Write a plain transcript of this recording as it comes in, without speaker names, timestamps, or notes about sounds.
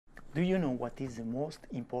Do you know what is the most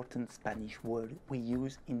important Spanish word we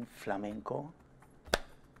use in flamenco?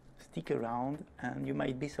 Stick around and you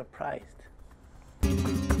might be surprised.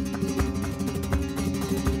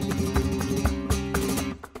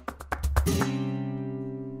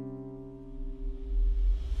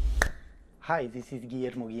 Hi, this is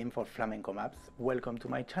Guillermo for FlamencoMAPS. Welcome to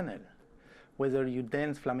my channel. Whether you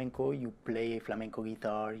dance flamenco, you play flamenco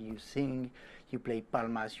guitar, you sing, you play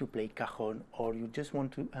palmas, you play cajon, or you just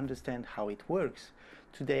want to understand how it works,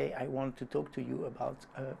 today I want to talk to you about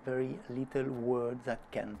a very little word that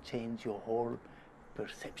can change your whole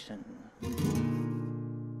perception.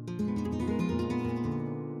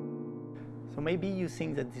 So maybe you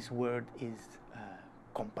think that this word is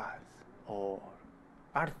compás, or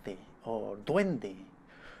arte, or duende,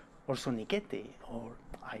 or soniquete, or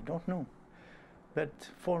I don't know. But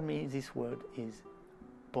for me, this word is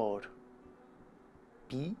por,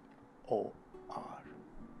 P-O-R.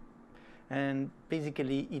 And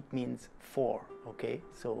basically it means for, okay?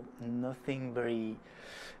 So nothing very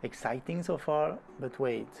exciting so far, but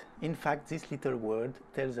wait. In fact, this little word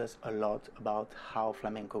tells us a lot about how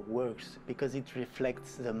flamenco works, because it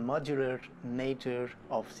reflects the modular nature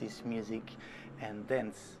of this music and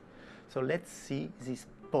dance. So let's see this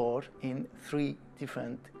por in 3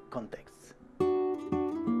 different contexts.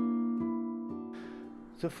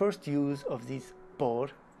 The first use of this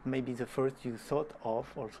por, maybe the first you thought of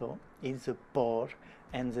also, is the por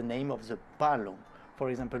and the name of the palo.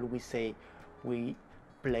 For example, we say we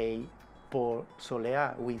play por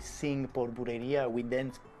soleá, we sing por bulería, we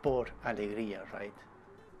dance por alegría, right?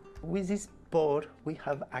 With this por, we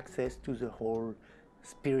have access to the whole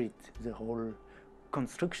spirit, the whole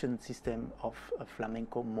construction system of a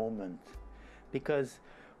flamenco moment. Because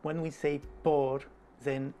when we say por,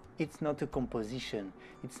 then it's not a composition,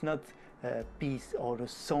 it's not a piece or a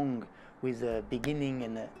song with a beginning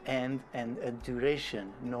and an end and a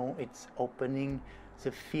duration. No, it's opening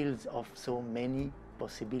the fields of so many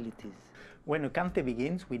possibilities. When a cante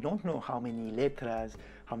begins, we don't know how many letras,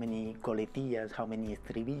 how many coletillas, how many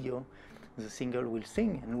estribillo the singer will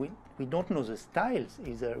sing, and we don't know the styles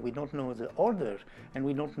either, we don't know the order, and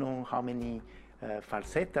we don't know how many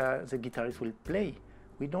falseta the guitarist will play.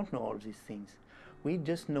 We don't know all these things. We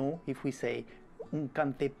just know, if we say un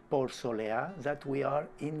cante por soleá, that we are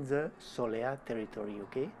in the soleá territory,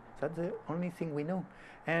 okay? That's the only thing we know.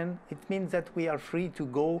 And it means that we are free to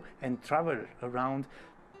go and travel around,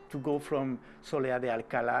 to go from Soleá de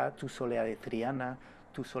Alcalá to Soleá de Triana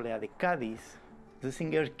to Soleá de Cádiz. The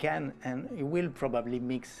singer can and he will probably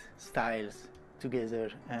mix styles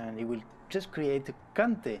together, and he will just create a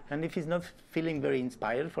cante. And if he's not feeling very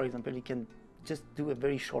inspired, for example, he can just do a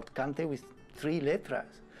very short cante with 3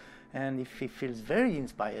 letras. And if he feels very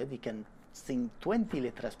inspired, he can sing 20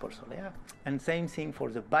 letras por soleá. And same thing for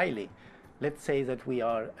the baile. Let's say that we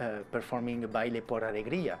are performing a baile por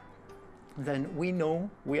alegría. Then we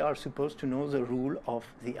are supposed to know the rule of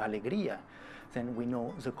the alegría. Then we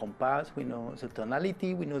know the compás, we know the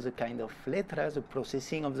tonality, we know the kind of letras, the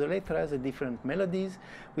processing of the letras, the different melodies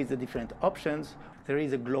with the different options. There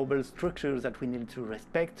is a global structure that we need to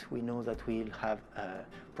respect. We know that we'll have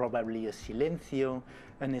probably a silencio,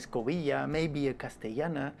 an escobilla, maybe a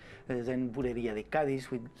castellana, then bulería de Cádiz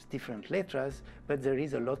with different letras, but there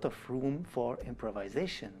is a lot of room for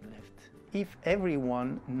improvisation left. If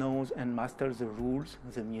everyone knows and masters the rules,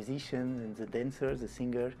 the musicians and the dancers, the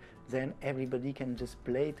singer, then everybody can just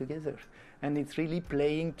play together. And it's really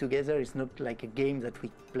playing together. It's not like a game that we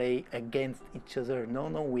play against each other. No,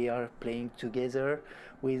 we are playing together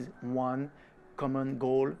with one common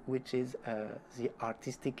goal, which is the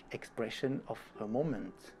artistic expression of a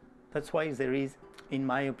moment. That's why there is, in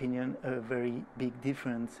my opinion, a very big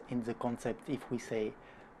difference in the concept if we say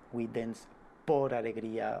we dance por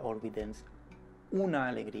alegría or we dance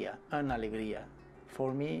una alegría, an alegría.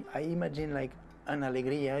 For me, I imagine like an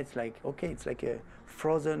alegría, it's like, okay, it's like a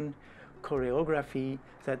frozen choreography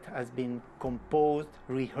that has been composed,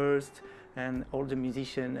 rehearsed, and all the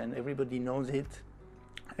musicians and everybody knows it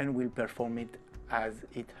and will perform it as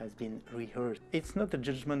it has been rehearsed. It's not a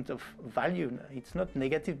judgment of value, it's not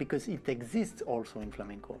negative because it exists also in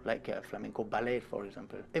flamenco, like flamenco ballet, for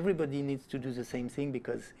example. Everybody needs to do the same thing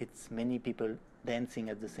because it's many people dancing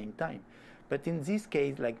at the same time. But in this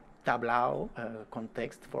case, like tablao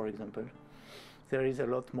context, for example, there is a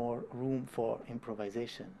lot more room for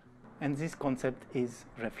improvisation. And this concept is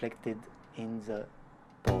reflected in the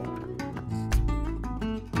poem.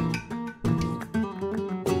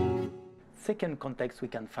 Second context we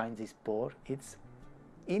can find this por, it's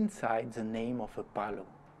inside the name of a palo.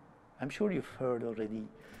 I'm sure you've heard already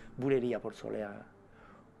bulería por soleá,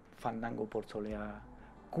 fandango por soleá,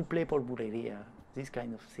 couplé por bulería, this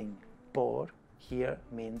kind of thing. Por here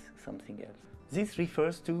means something else. This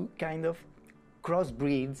refers to kind of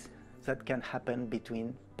crossbreeds that can happen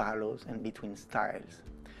between palos and between styles.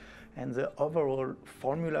 And the overall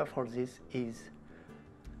formula for this is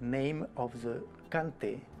name of the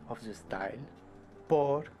cante of the style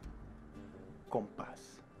por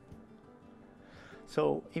compás.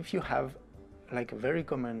 So if you have like a very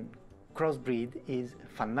common crossbreed is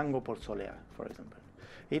fandango por solea, for example.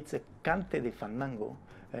 It's a cante de fandango,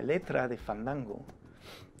 a letra de fandango,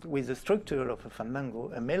 with the structure of a fandango,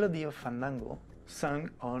 a melody of fandango, sung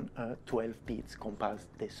on a 12 beats compás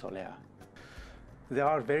de solea. There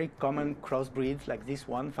are very common crossbreeds like this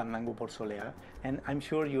one, fandango por solea, and I'm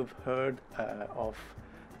sure you've heard of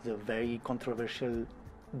the very controversial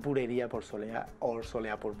bulería por solea or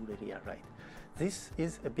solea por bulería, right? This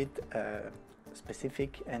is a bit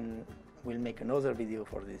specific, and we'll make another video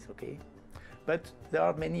for this, okay? But there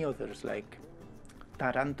are many others like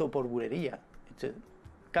taranto por bulería. It's a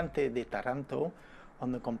cante de taranto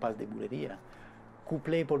on the compás de bulería.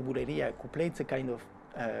 Couplé por bulería. Couplé is a kind of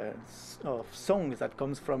song that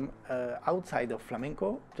comes from outside of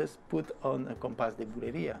flamenco, just put on a compás de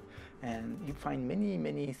bulería, and you find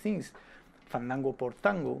many things. Fandango por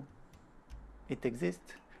tango, it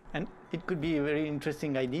exists, and it could be a very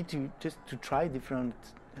interesting idea to try different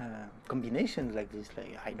combinations like this,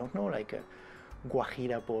 like I don't know, like a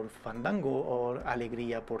guajira por fandango or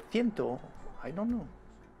alegría por ciento, I don't know.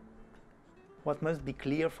 What must be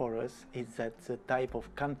clear for us is that the type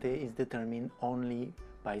of cante is determined only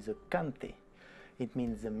by the cante. It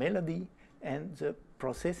means the melody and the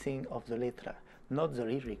processing of the letra, not the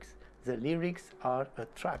lyrics. The lyrics are a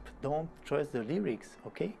trap. Don't trust the lyrics,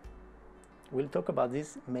 okay? We'll talk about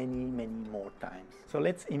this many more times. So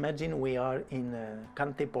let's imagine we are in a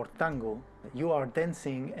cante por tango. You are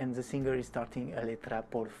dancing and the singer is starting a letra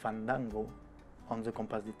por fandango on the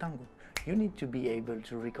compás de tango. You need to be able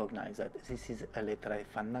to recognize that this is a letra de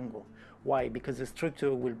fandango. Why? Because the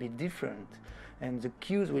structure will be different and the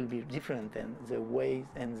cues will be different, and the ways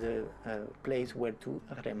and the place where to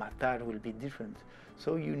rematar will be different.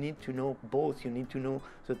 So you need to know both. You need to know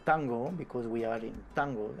the tango, because we are in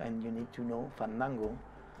tango, and you need to know fandango,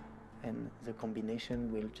 and the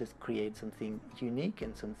combination will just create something unique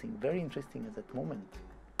and something very interesting at that moment.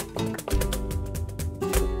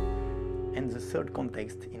 And the third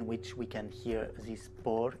context in which we can hear this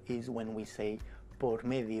por is when we say por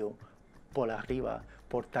medio, por arriba,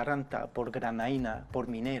 por taranta, por granaina, por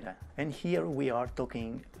minera. And here we are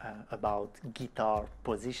talking about guitar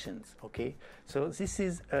positions, okay? So this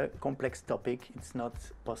is a complex topic. It's not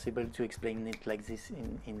possible to explain it like this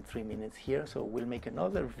in 3 minutes here, so we'll make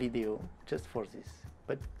another video just for this.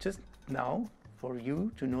 But just now, for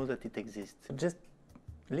you to know that it exists. Just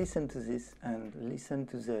listen to this and listen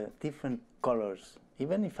to the different colors.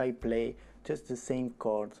 Even if I play just the same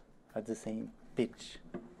chord at the same pitch.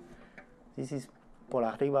 This is por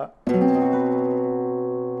arriba,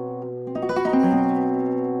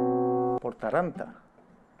 por taranta,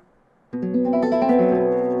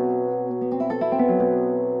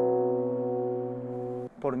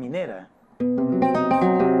 por minera,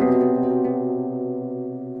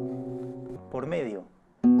 por medio,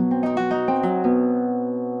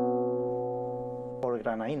 por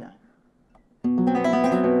granaina.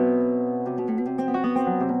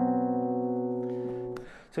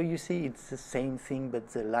 So you see, it's the same thing, but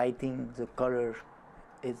the lighting, the color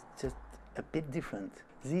is just a bit different.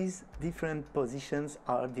 These different positions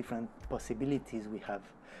are different possibilities we have.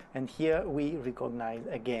 And here we recognize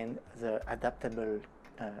again the adaptable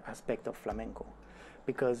aspect of flamenco.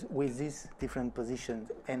 Because with these different positions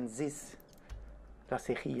and this la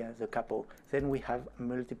cejilla, the capo, then we have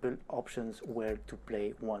multiple options where to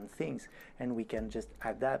play one things, and we can just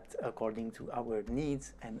adapt according to our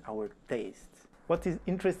needs and our tastes. What is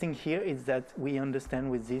interesting here is that we understand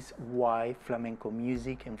with this why flamenco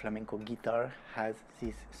music and flamenco guitar has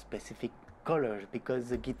these specific colors, because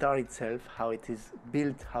the guitar itself, how it is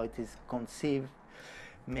built, how it is conceived,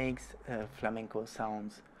 makes flamenco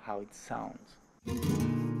sounds how it sounds.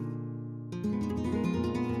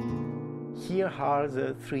 Here are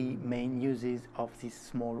the three main uses of this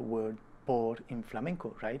small word por in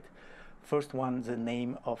flamenco, right? First one, the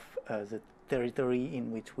name of the territory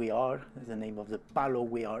in which we are, the name of the palo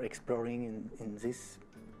we are exploring in this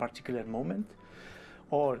particular moment,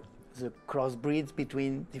 or the crossbreeds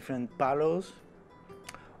between different palos,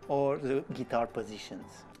 or the guitar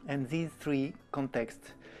positions. And these three contexts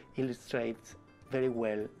illustrate very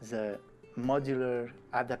well the modular,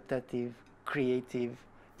 adaptative, creative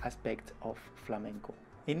aspect of flamenco.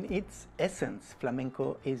 In its essence,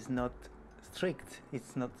 flamenco is not strict,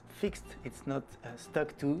 it's not fixed, it's not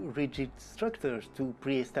stuck to rigid structures, to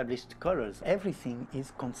pre-established colors. Everything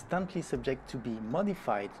is constantly subject to be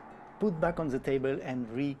modified, put back on the table and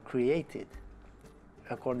recreated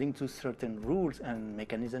according to certain rules and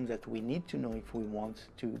mechanisms that we need to know if we want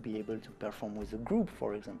to be able to perform with a group,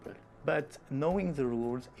 for example. But knowing the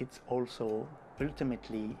rules, it's also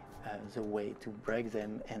ultimately the way to break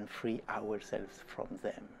them and free ourselves from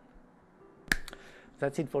them.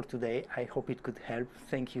 That's it for today. I hope it could help.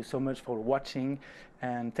 Thank you so much for watching,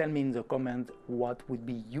 and tell me in the comments what would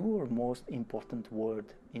be your most important word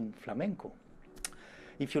in flamenco.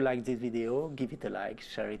 If you like this video, give it a like,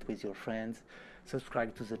 share it with your friends,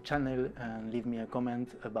 subscribe to the channel and leave me a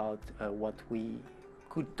comment about what we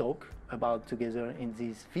could talk about together in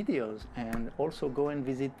these videos. And also go and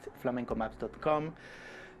visit flamencomaps.com.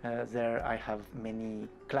 There I have many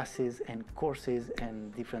classes and courses,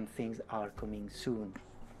 and different things are coming soon.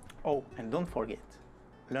 Oh, and don't forget,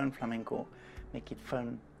 learn flamenco, make it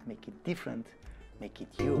fun, make it different, make it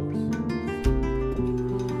yours.